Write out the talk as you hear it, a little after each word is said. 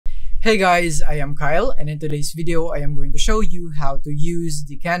Hey guys, I am Kyle, and in today's video I am going to show you how to use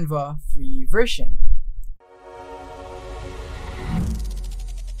the Canva free version.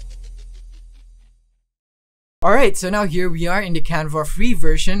 Alright, so now here we are in the Canva free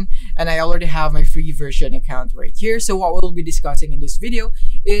version, and I already have my free version account right here. So what we'll be discussing in this video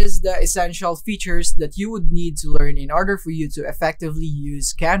is the essential features that you would need to learn in order for you to effectively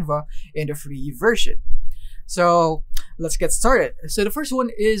use Canva in the free version. So let's get started. So the first one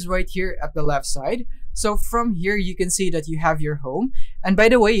is right here at the left side. So from here, you can see that you have your home. And by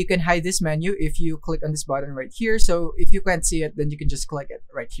the way, you can hide this menu if you click on this button right here. So if you can't see it, then you can just click it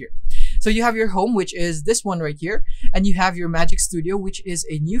right here. So you have your home, which is this one right here. And you have your Magic Studio, which is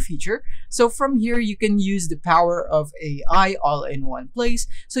a new feature. So from here, you can use the power of AI all in one place.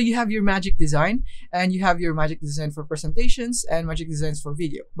 So you have your Magic Design, and you have your Magic Design for presentations and Magic Designs for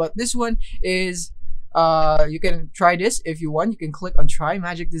video. But this one is you can try this if you want. You can click on try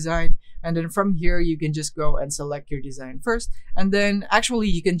Magic Design, and then from here you can just go and select your design first, and then actually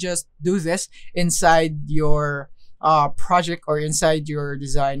you can just do this inside your project or inside your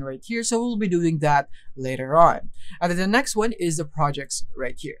design right here. So we'll be doing that later on. And then the next one is the projects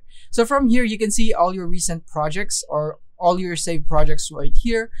right here. So from here you can see all your recent projects or all your saved projects right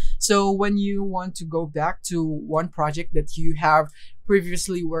here. So when you want to go back to one project that you have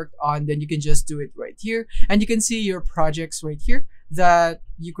previously worked on, then you can just do it right here, and you can see your projects right here that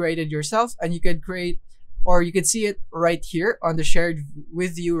you created yourself, and you can create, or you can see it right here on the shared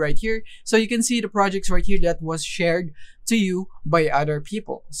with you right here. So you can see the projects right here that was shared to you by other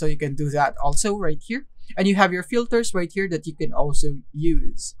people. So you can do that also right here, and you have your filters right here that you can also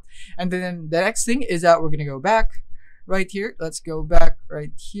use. And then the next thing is that we're gonna go back right here. Let's go back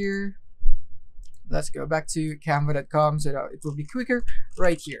right here. Let's go back to canva.com so that it will be quicker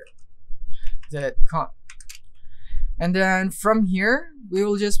right here. .com. And then from here, we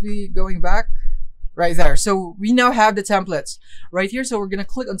will just be going back right there. So we now have the templates right here. So we're going to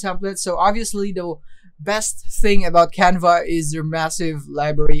click on templates. So obviously the best thing about Canva is their massive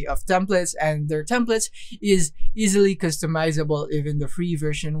library of templates, and their templates is easily customizable, even the free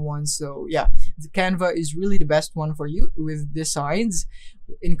version one. So yeah, the Canva is really the best one for you with designs.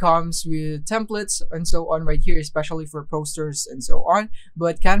 It comes with templates and so on right here, especially for posters and so on.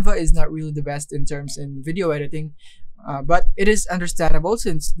 But Canva is not really the best in terms in video editing. But it is understandable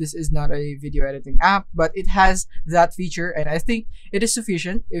since this is not a video editing app, but it has that feature, and I think it is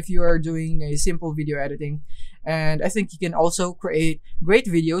sufficient if you are doing a simple video editing. And I think you can also create great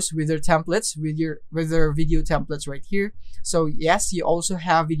videos with their templates, with their video templates right here. So yes, you also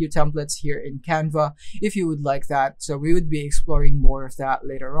have video templates here in Canva if you would like that. So we would be exploring more of that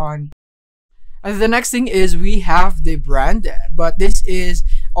later on. And the next thing is we have the brand, but this is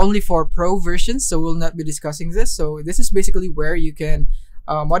only for pro versions, so we'll not be discussing this. So this is basically where you can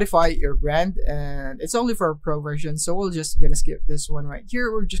modify your brand, and it's only for a pro version. So we're just gonna skip this one right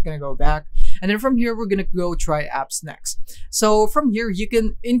here. We're just gonna go back, and then from here we're gonna go try apps next. So from here you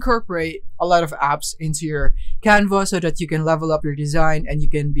can incorporate a lot of apps into your Canva so that you can level up your design, and you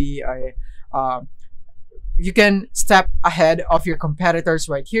can be a you can step ahead of your competitors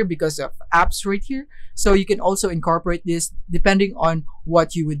right here because of apps right here. So you can also incorporate this depending on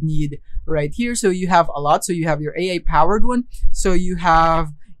what you would need right here. So you have a lot. So you have your AI powered one. So you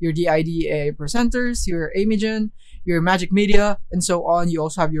have your DID AI presenters, your Imagen, your Magic Media, and so on. You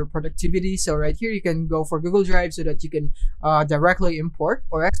also have your productivity. So right here, you can go for Google Drive so that you can directly import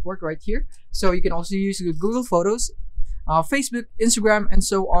or export right here. So you can also use Google Photos, Facebook, Instagram, and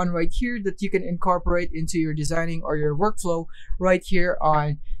so on right here that you can incorporate into your designing or your workflow right here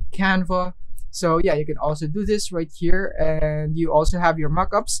on Canva. So yeah, you can also do this right here, and you also have your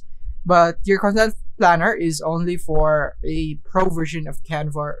mockups, but your content planner is only for a pro version of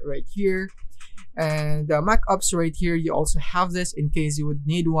Canva right here. And the mockups right here, you also have this in case you would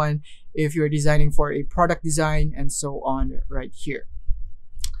need one if you're designing for a product design and so on right here.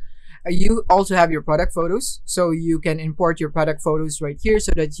 You also have your product photos, so you can import your product photos right here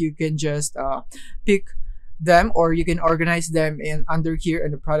so that you can just pick them, or you can organize them in under here in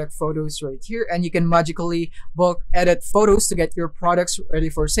the product photos right here, and you can magically bulk edit photos to get your products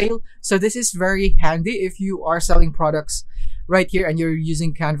ready for sale. So this is very handy if you are selling products right here and you're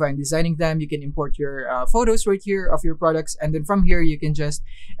using Canva and designing them. You can import your photos right here of your products, and then from here you can just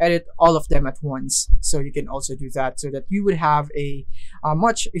edit all of them at once. So you can also do that so that you would have a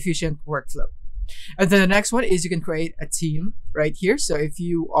much efficient workflow. And then the next one is you can create a team right here. So if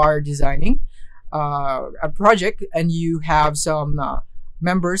you are designing a project and you have some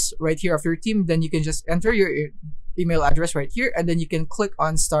members right here of your team, then you can just enter email address right here, and then you can click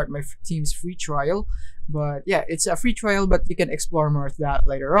on start my team's free trial. But yeah, it's a free trial, but you can explore more of that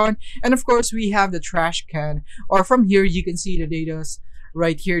later on. And of course, we have the trash can, or from here you can see the data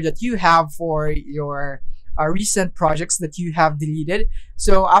right here that you have for your recent projects that you have deleted.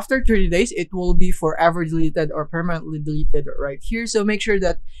 So after 30 days, it will be forever deleted or permanently deleted right here. So make sure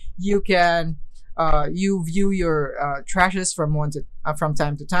that you can you view your trashes from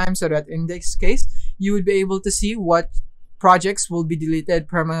time to time, so that in this case you would be able to see what projects will be deleted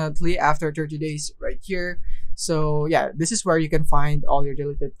permanently after 30 days right here. So yeah, this is where you can find all your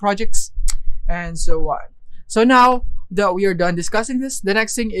deleted projects and so on. So now that we are done discussing this, the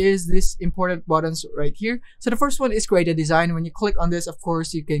next thing is this important buttons right here. So the first one is create a design. When you click on this, of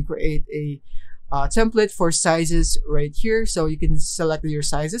course, you can create a template for sizes right here. So you can select your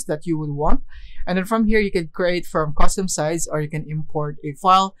sizes that you would want. And then from here, you can create from custom size, or you can import a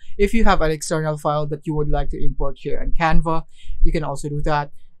file. If you have an external file that you would like to import here in Canva, you can also do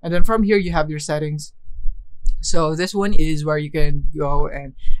that. And then from here, you have your settings. So this one is where you can go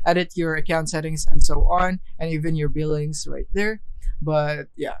and edit your account settings and so on, and even your billings right there. But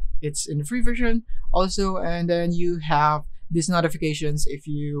yeah, it's in the free version also. And then you have these notifications if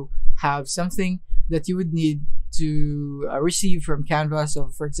you have something that you would need to receive from Canva. So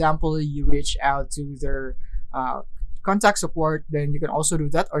for example, you reach out to their contact support, then you can also do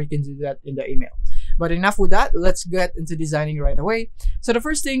that, or you can do that in the email. But enough with that, let's get into designing right away. So the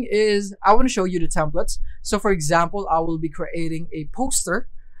first thing is I want to show you the templates. So for example, I will be creating a poster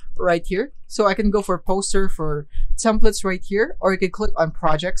right here. So I can go for poster for templates right here, or you can click on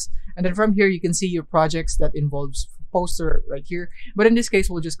projects, and then from here you can see your projects that involves poster right here. But in this case,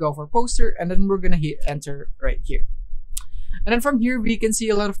 we'll just go for poster, and then we're gonna hit enter right here. And then from here we can see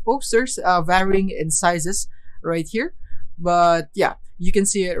a lot of posters varying in sizes right here. But yeah, you can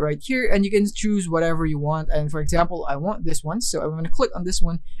see it right here, and you can choose whatever you want. And for example, I want this one, so I'm going to click on this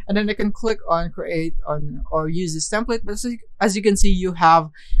one, and then I can click on create on or use this template. But as you can see, you have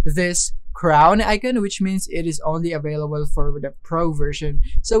this crown icon, which means it is only available for the pro version.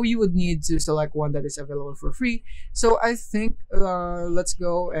 So you would need to select one that is available for free. So I think let's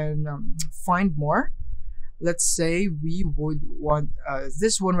go and find more. Let's say we would want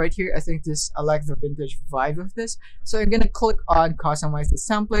this one right here. I think I like the vintage vibe of this. So I'm gonna click on customize this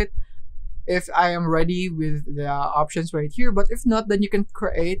template if I am ready with the options right here. But if not, then you can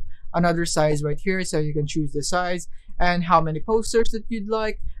create another size right here. So you can choose the size and how many posters that you'd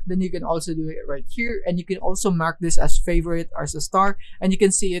like. Then you can also do it right here, and you can also mark this as favorite or as a star, and you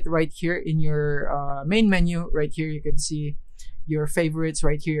can see it right here in your main menu right here. You can see your favorites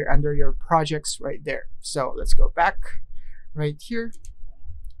right here under your projects right there. So let's go back right here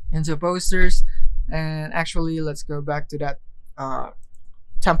into posters, and actually let's go back to that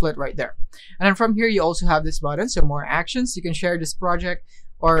template right there. And then from here you also have this button, so more actions. You can share this project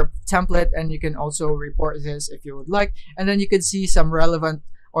or template, and you can also report this if you would like. And then you can see some relevant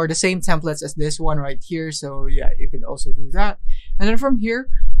or the same templates as this one right here. So yeah, you could also do that. And then from here,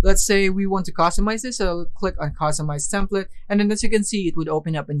 let's say we want to customize this, so click on customize template, and then as you can see, it would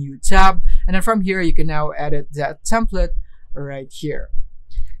open up a new tab. And then from here, you can now edit that template right here.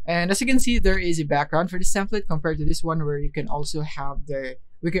 And as you can see, there is a background for this template compared to this one, where you can also have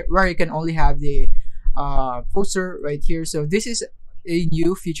where you can only have the poster right here. So this is a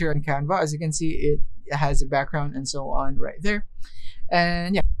new feature on Canva. As you can see, it has a background and so on right there.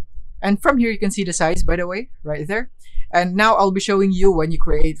 And yeah, and from here you can see the size, by the way, right there. And now I'll be showing you when you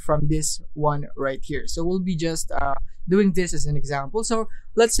create from this one right here. So we'll be just doing this as an example. So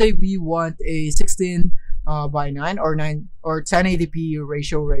let's say we want a 16 by 9 or 1080p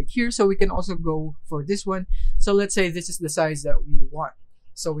ratio right here. So we can also go for this one. So let's say this is the size that we want.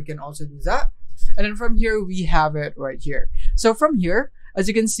 So we can also do that. And then from here, we have it right here. So from here, as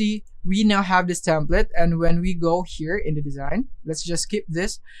you can see, we now have this template. And when we go here in the design, let's just skip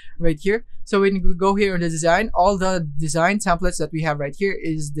this right here. So when we go here in the design, all the design templates that we have right here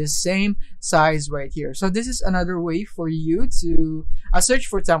is the same size right here. So this is another way for you to search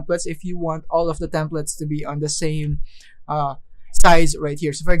for templates if you want all of the templates to be on the same size right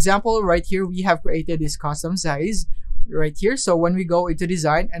here. So for example, right here, we have created this custom size right here. So when we go into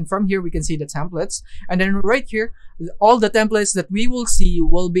design, and from here we can see the templates, and then right here all the templates that we will see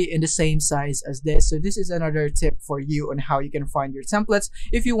will be in the same size as this. So this is another tip for you on how you can find your templates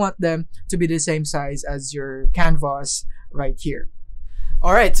if you want them to be the same size as your canvas right here.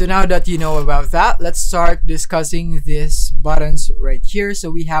 Alright, so now that you know about that, let's start discussing these buttons right here.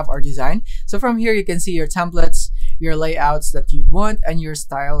 So we have our design. So from here you can see your templates, your layouts that you'd want, and your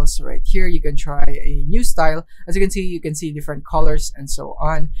styles right here. You can try a new style. As you can see different colors and so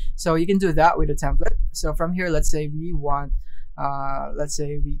on. So you can do that with a template. So from here, let's say we want, let's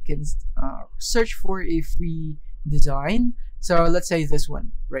say we can search for a free design. So let's say this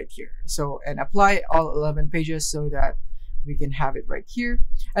one right here. So, and apply all 11 pages so that we can have it right here.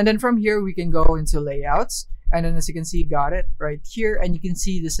 And then from here, we can go into layouts. And then as you can see, got it right here. And you can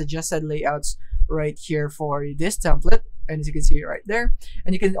see the suggested layouts right here for this template. And as you can see right there.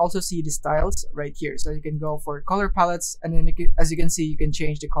 And you can also see the styles right here. So you can go for color palettes. And then as you can see, you can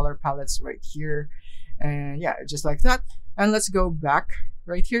change the color palettes right here. And yeah, just like that. And let's go back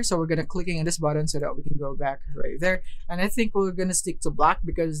right here. So we're gonna clicking on this button so that we can go back right there. And I think we're gonna stick to black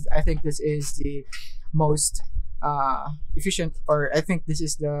because I think this is the most efficient, or I think this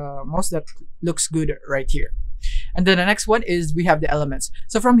is the most that looks good right here. And then the next one is we have the elements.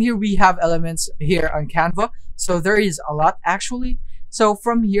 So from here we have elements here on Canva. So there is a lot actually. So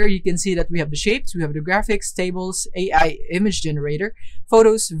from here you can see that we have the shapes, we have the graphics, tables, AI image generator,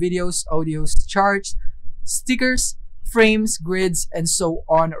 photos, videos, audios, charts, stickers, frames, grids, and so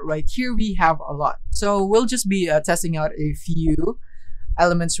on. Right here we have a lot. So we'll just be testing out a few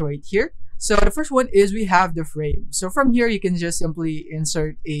elements right here. So the first one is we have the frame. So from here you can just simply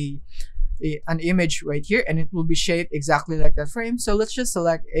insert an image right here, and it will be shaped exactly like that frame. So let's just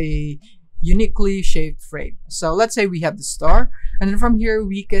select a uniquely shaped frame. So let's say we have the star, and then from here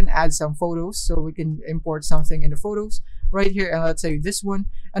we can add some photos. So we can import something in the photos right here, and let's say this one,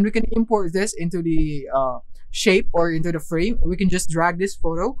 and we can import this into the shape or into the frame. We can just drag this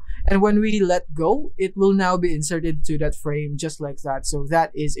photo, and when we let go, it will now be inserted to that frame just like that. So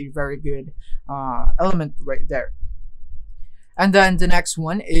that is a very good element right there. And then the next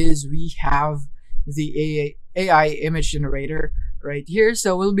one is we have the AI image generator right here.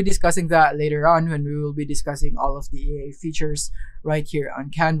 So we'll be discussing that later on when we will be discussing all of the AI features right here on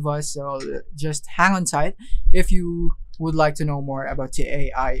Canva. So just hang on tight if you would like to know more about the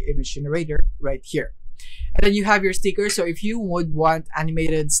AI image generator right here. And then you have your stickers. So if you would want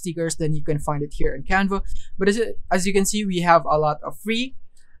animated stickers, then you can find it here in Canva. But as you can see, we have a lot of free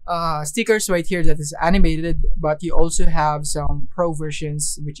stickers right here that is animated, but you also have some pro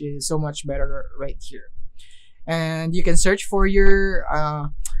versions, which is so much better right here. And you can search for your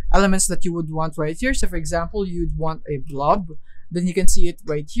elements that you would want right here. So for example, you'd want a blob, then you can see it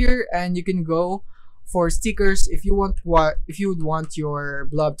right here, and you can go for stickers if you would want your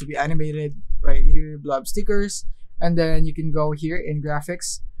blob to be animated right here, blob stickers. And then you can go here in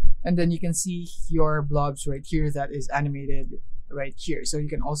graphics, and then you can see your blobs right here that is animated right here. So you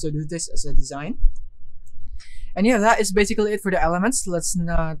can also do this as a design. And yeah, that is basically it for the elements. Let's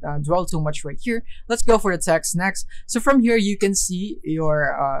not dwell too much right here. Let's go for the text next. So from here you can see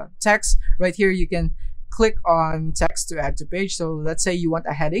your text right here. You can click on text to add to page. So let's say you want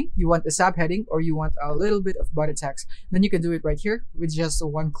a heading, you want a subheading, or you want a little bit of body text, then you can do it right here with just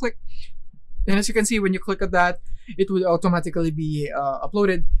one click. And as you can see, when you click on that, it would automatically be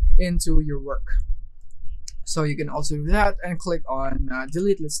uploaded into your work. So you can also do that and click on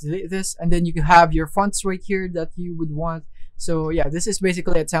delete. Let's delete this, and then you can have your fonts right here that you would want. So yeah, this is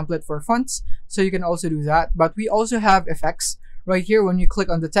basically a template for fonts, so you can also do that. But we also have effects right here. When you click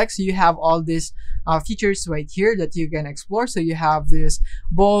on the text, you have all these features right here that you can explore. So you have this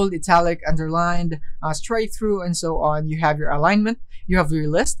bold, italic, underlined, straight through, and so on. You have your alignment, you have your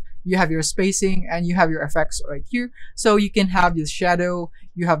list, you have your spacing, and you have your effects right here. So you can have this shadow,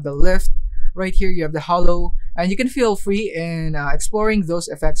 you have the lift right here, you have the hollow, and you can feel free in exploring those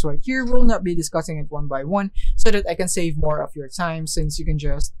effects right here. We'll not be discussing it one by one so that I can save more of your time, since you can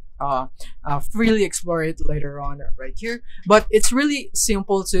just freely explore it later on right here. But it's really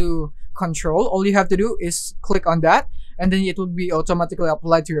simple to control. All you have to do is click on that, and then it will be automatically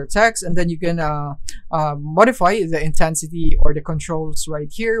applied to your text, and then you can modify the intensity or the controls right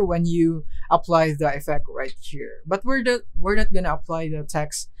here when you apply the effect right here. But we're not gonna apply the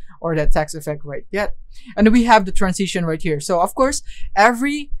text or the text effect right yet. And we have the transition right here. So of course,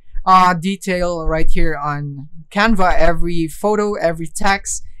 every detail right here on Canva, every photo, every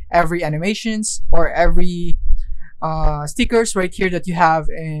text, every animations, or every stickers right here that you have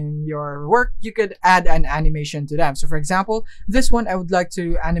in your work, you could add an animation to them. So for example, this one, I would like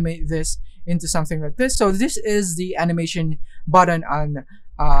to animate this into something like this. So this is the animation button on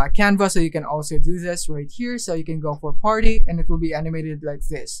Canva. So you can also do this right here. So you can go for party, and it will be animated like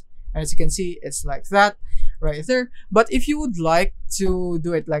this. And as you can see, it's like that right there. But if you would like to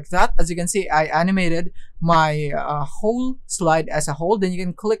do it like that, as you can see, I animated my whole slide as a whole. Then you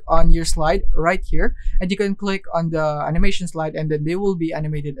can click on your slide right here, and you can click on the animation slide, and then they will be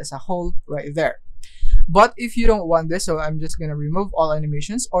animated as a whole right there. But if you don't want this, so I'm just gonna remove all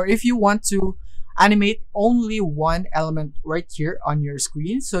animations, or if you want to animate only one element right here on your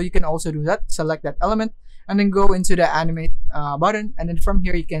screen, so you can also do that. Select that element and then go into the animate button, and then from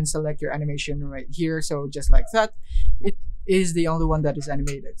here you can select your animation right here. So just like that, it is the only one that is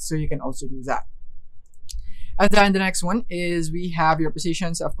animated, so you can also do that. And then the next one is we have your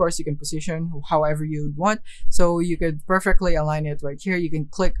positions. Of course, you can position however you want. So you could perfectly align it right here. You can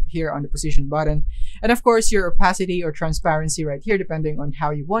click here on the position button. And of course, your opacity or transparency right here, depending on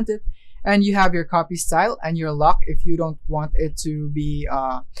how you want it. And you have your copy style and your lock if you don't want it to be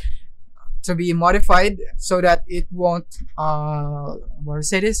modified, so that it won't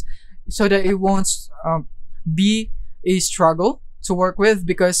so that it won't be a struggle to work with,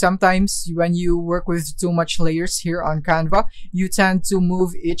 because sometimes when you work with too much layers here on Canva, you tend to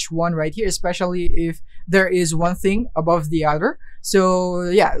move each one right here, especially if there is one thing above the other. So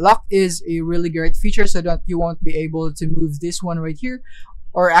yeah, lock is a really great feature so that you won't be able to move this one right here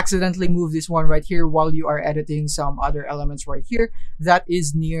or accidentally move this one right here while you are editing some other elements right here that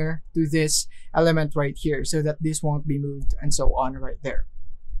is near to this element right here, so that this won't be moved and so on right there.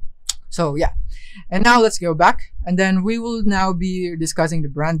 So yeah, and now let's go back, and then we will now be discussing the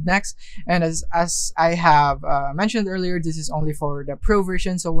brand next. And as I have mentioned earlier, this is only for the pro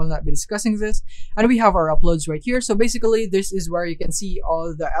version, so we'll not be discussing this. And we have our uploads right here. So basically, this is where you can see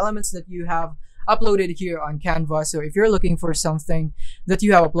all the elements that you have uploaded here on Canva. So if you're looking for something that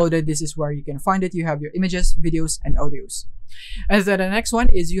you have uploaded, this is where you can find it. You have your images, videos, and audios. And then the next one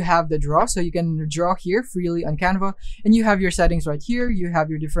is you have the draw. So you can draw here freely on Canva, and you have your settings right here. You have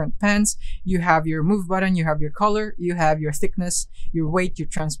your different pens, you have your move button, you have your color, you have your thickness, your weight, your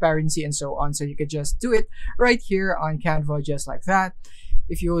transparency, and so on. So you could just do it right here on Canva just like that,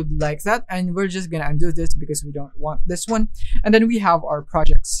 if you would like that. And we're just gonna undo this because we don't want this one. And then we have our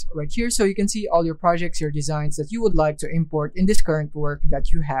projects right here, so you can see all your projects, your designs that you would like to import in this current work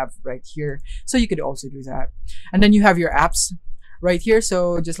that you have right here. So you could also do that. And then you have your apps right here.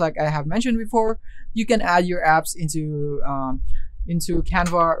 So just like I have mentioned before, you can add your apps into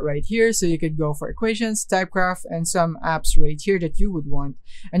Canva right here. So you could go for equations, typecraft, and some apps right here that you would want.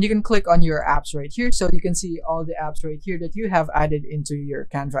 And you can click on your apps right here, so you can see all the apps right here that you have added into your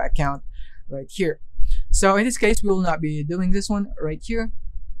Canva account right here. So in this case, we will not be doing this one right here.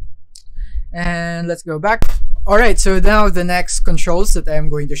 And let's go back. All right, so now the next controls that I'm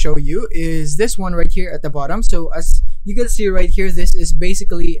going to show you is this one right here at the bottom. So as you can see right here, this is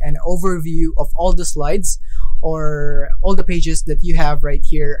basically an overview of all the slides or all the pages that you have right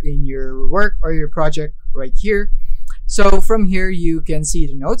here in your work or your project right here. So from here, you can see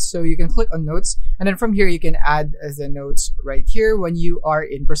the notes. So you can click on notes, and then from here, you can add the notes right here when you are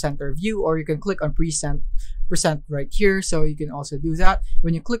in presenter view, or you can click on present right here. So you can also do that.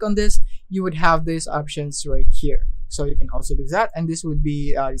 When you click on this, you would have these options right here. So you can also do that, and this would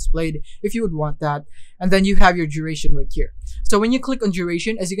be displayed if you would want that. And then you have your duration right here. So when you click on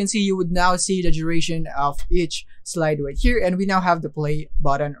duration, as you can see, you would now see the duration of each slide right here, and we now have the play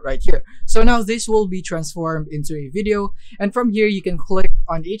button right here. So now this will be transformed into a video, and from here you can click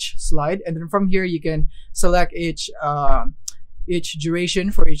on each slide, and then from here you can select each duration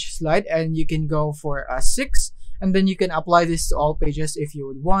for each slide, and you can go for a 6, and then you can apply this to all pages if you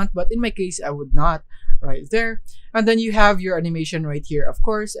would want, but in my case I would not, right there. And then you have your animation right here, of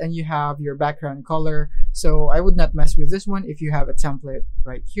course, and you have your background color. So I would not mess with this one if you have a template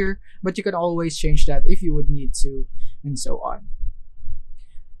right here, but you can always change that if you would need to, and so on.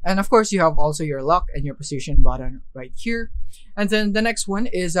 And of course, you have also your lock and your position button right here. And then the next one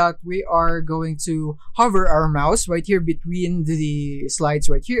is that we are going to hover our mouse right here between the slides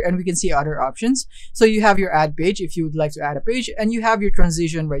right here, and we can see other options. So you have your add page if you would like to add a page, and you have your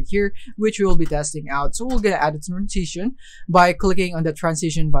transition right here, which we'll be testing out. So we're going to add a transition by clicking on the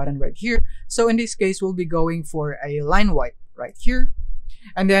transition button right here. So in this case, we'll be going for a line wipe right here.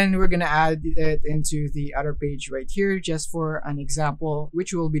 And then we're gonna add it into the other page right here just for an example,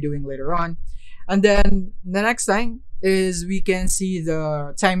 which we'll be doing later on. And then the next thing is we can see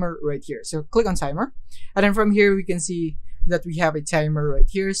the timer right here. So click on timer, and then from here we can see that we have a timer right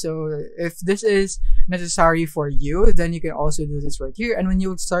here. So if this is necessary for you, then you can also do this right here. And when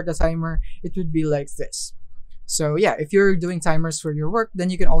you start the timer, it would be like this. So yeah, if you're doing timers for your work,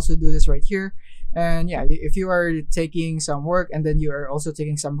 then you can also do this right here. And yeah, if you are taking some work and then you are also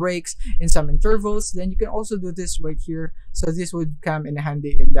taking some breaks in some intervals, then you can also do this right here. So this would come in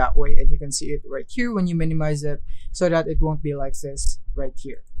handy in that way, and you can see it right here when you minimize it so that it won't be like this right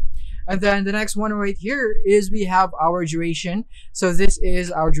here. And then the next one right here is we have our duration. So this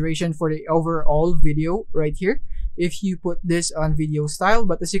is our duration for the overall video right here. if you put this on video style.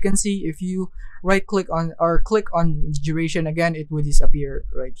 But as you can see, if you right click on or click on duration again, it would disappear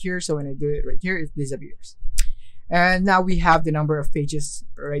right here. So when I do it right here, it disappears. And now we have the number of pages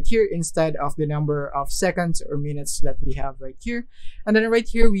right here instead of the number of seconds or minutes that we have right here. And then right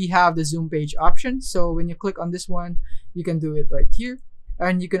here, we have the zoom page option. So when you click on this one, you can do it right here.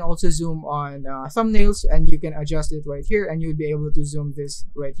 And you can also zoom on thumbnails, and you can adjust it right here, and you'll be able to zoom this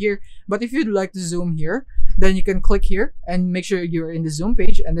right here. But if you'd like to zoom here, then you can click here and make sure you're in the zoom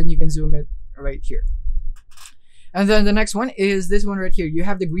page, and then you can zoom it right here. And then the next one is this one right here. You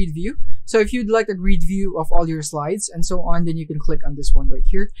have the grid view. So if you'd like a grid view of all your slides and so on, then you can click on this one right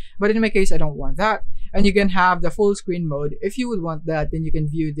here. But in my case, I don't want that. And you can have the full screen mode. If you would want that, then you can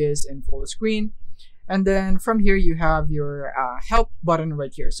view this in full screen. And then from here, you have your help button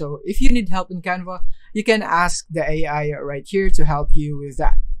right here. So if you need help in Canva, you can ask the AI right here to help you with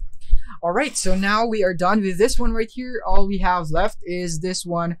that. All right, so now we are done with this one right here. All we have left is this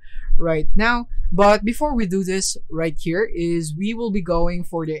one right now. But before we do this right here is we will be going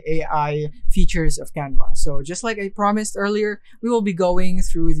for the AI features of Canva. So just like I promised earlier, we will be going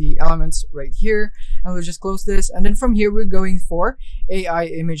through the elements right here, and we'll just close this. And then from here, we're going for AI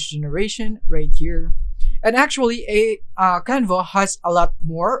image generation right here. And actually, Canva has a lot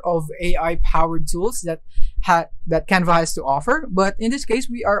more of AI powered tools that Canva has to offer. But in this case,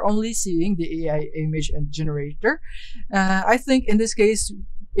 we are only seeing the AI image generator. I think in this case,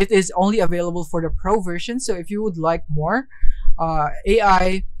 it is only available for the Pro version. So if you would like more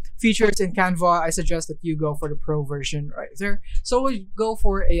AI features in Canva, I suggest that you go for the Pro version right there. So we'll go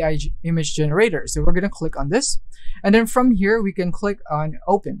for AI image generator. So we're going to click on this. And then from here, we can click on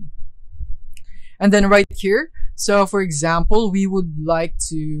open. And then right here, so for example, we would like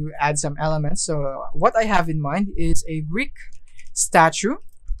to add some elements. So what I have in mind is a Greek statue.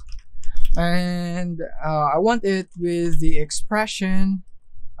 And I want it with the expression,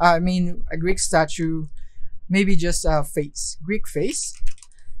 a Greek statue, maybe just a face, Greek face,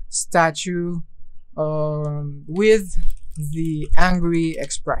 statue with the angry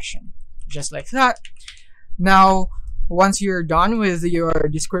expression, just like that. Now, once you're done with your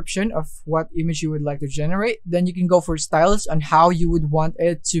description of what image you would like to generate, then you can go for styles on how you would want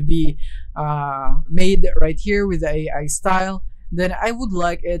it to be made right here with the AI style. Then I would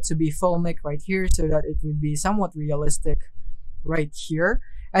like it to be filmic right here so that it would be somewhat realistic right here.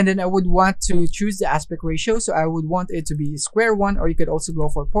 And then I would want to choose the aspect ratio. So I would want it to be square one, or you could also go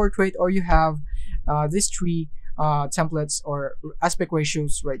for portrait, or you have these three templates or aspect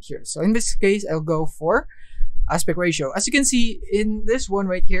ratios right here. So in this case, I'll go for aspect ratio. As you can see in this one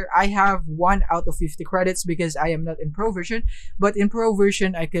right here, I have 1 out of 50 credits because I am not in Pro version. But in Pro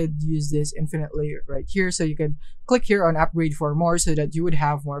version, I could use this infinitely right here. So you can click here on upgrade for more so that you would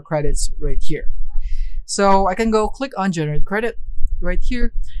have more credits right here. So I can go click on generate credit right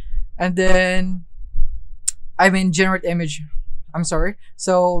here, and then generate image. I'm sorry.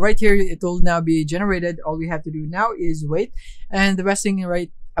 So right here, it will now be generated. All we have to do now is wait. And the best thing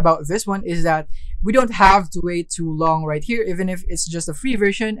right about this one is that we don't have to wait too long right here, even if it's just a free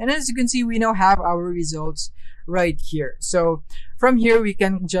version. And as you can see, we now have our results right here. So from here, we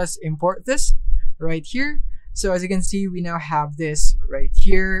can just import this right here. So as you can see, we now have this right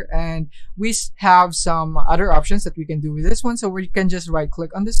here, and we have some other options that we can do with this one. So we can just right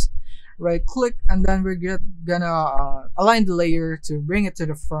click on this, right click, and then we're gonna align the layer to bring it to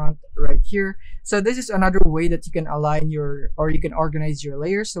the front right here. So this is another way that you can align you can organize your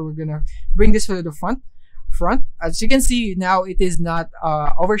layers. So we're gonna bring this to the front. As you can see now, it is not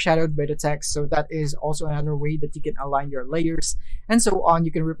overshadowed by the text, so that is also another way that you can align your layers and so on.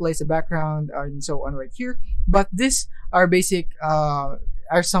 You can replace the background and so on right here. But these are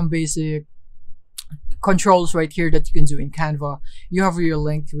some basic controls right here that you can do in Canva. You have your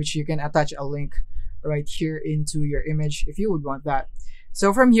link, which you can attach a link right here into your image if you would want that.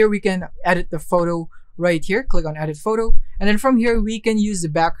 So from here, we can edit the photo right here. Click on edit photo, and then from here we can use the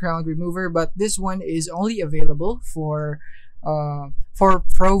background remover, but this one is only available for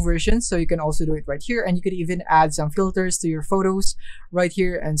Pro version. So you can also do it right here, and you could even add some filters to your photos right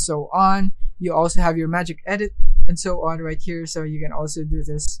here and so on. You also have your magic edit and so on right here, so you can also do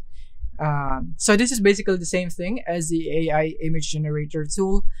this. So this is basically the same thing as the AI image generator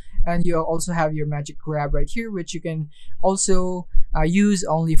tool, and you also have your magic grab right here, which you can also use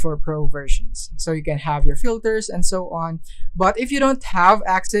only for Pro versions. So you can have your filters and so on. But if you don't have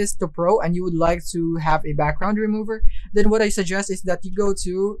access to Pro and you would like to have a background remover, then what I suggest is that you go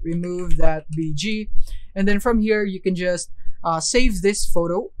to remove that BG, and then from here you can just save this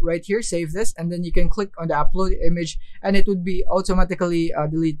photo right here, save this, and then you can click on the upload image, and it would be automatically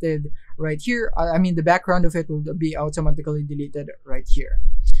deleted right here. I mean, the background of it will be automatically deleted right here.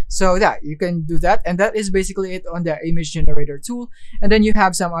 So that you can do that, and that is basically it on the image generator tool. And then you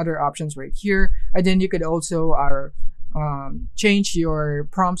have some other options right here, and then you could also change your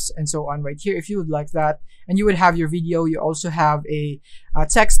prompts and so on right here if you would like that. And you would have your video. You also have a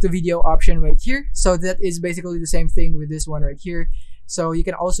text to video option right here. So that is basically the same thing with this one right here. So you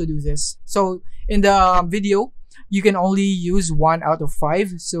can also do this. So in the video, you can only use 1 out of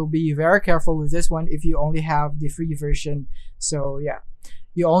 5. So be very careful with this one if you only have the free version. So yeah,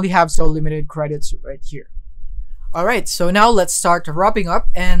 you only have so limited credits right here. Alright, so now let's start wrapping up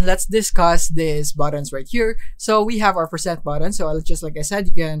and let's discuss these buttons right here. So we have our present button. So just like I said,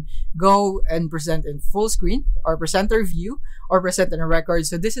 you can go and present in full screen or presenter view or present in a record.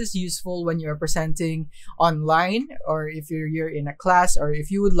 So this is useful when you're presenting online, or if you're in a class, or if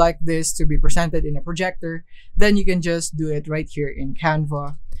you would like this to be presented in a projector, then you can just do it right here in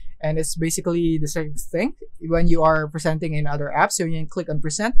Canva. And it's basically the same thing when you are presenting in other apps. So you can click on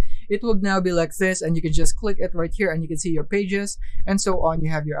present. It will now be like this, and you can just click it right here, and you can see your pages and so on.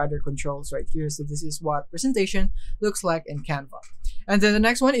 You have your other controls right here. So this is what presentation looks like in Canva. And then the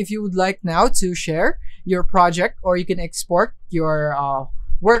next one, if you would like now to share your project, or you can export your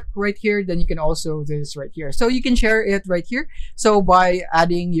work right here, then you can also do this right here. So you can share it right here. So by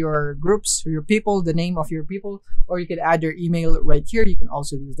adding your groups, your people, the name of your people, or you could add your email right here. You can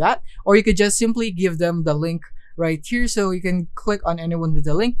also do that. Or you could just simply give them the link right here. So you can click on anyone with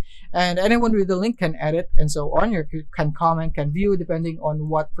the link, and anyone with the link can edit and so on. You can comment, can view, depending on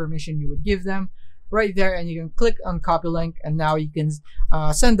what permission you would give them right there. And you can click on copy link, and now you can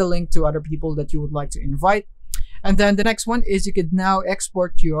send the link to other people that you would like to invite. And then the next one is you could now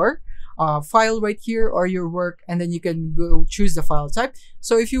export your file right here, or your work, and then you can go choose the file type.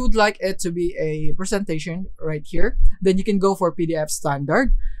 So if you would like it to be a presentation right here, then you can go for PDF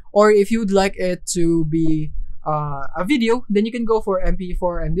standard. Or if you would like it to be a video, then you can go for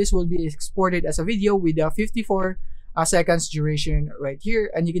MP4, and this will be exported as a video with a 54 seconds duration right here.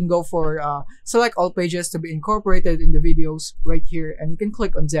 And you can go for select all pages to be incorporated in the videos right here, and you can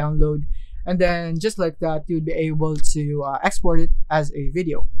click on download. And then just like that, you'll be able to export it as a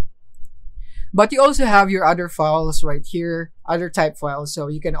video. But you also have your other files right here, other type files. So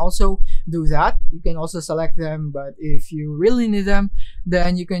you can also do that. You can also select them, but if you really need them,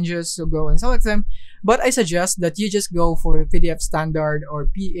 then you can just go and select them. But I suggest that you just go for PDF standard or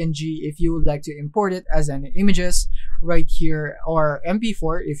PNG if you would like to import it as an images right here, or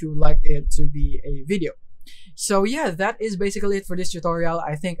MP4 if you would like it to be a video. So yeah, that is basically it for this tutorial.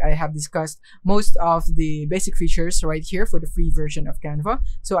 I think I have discussed most of the basic features right here for the free version of Canva.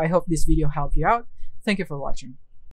 So I hope this video helped you out. Thank you for watching.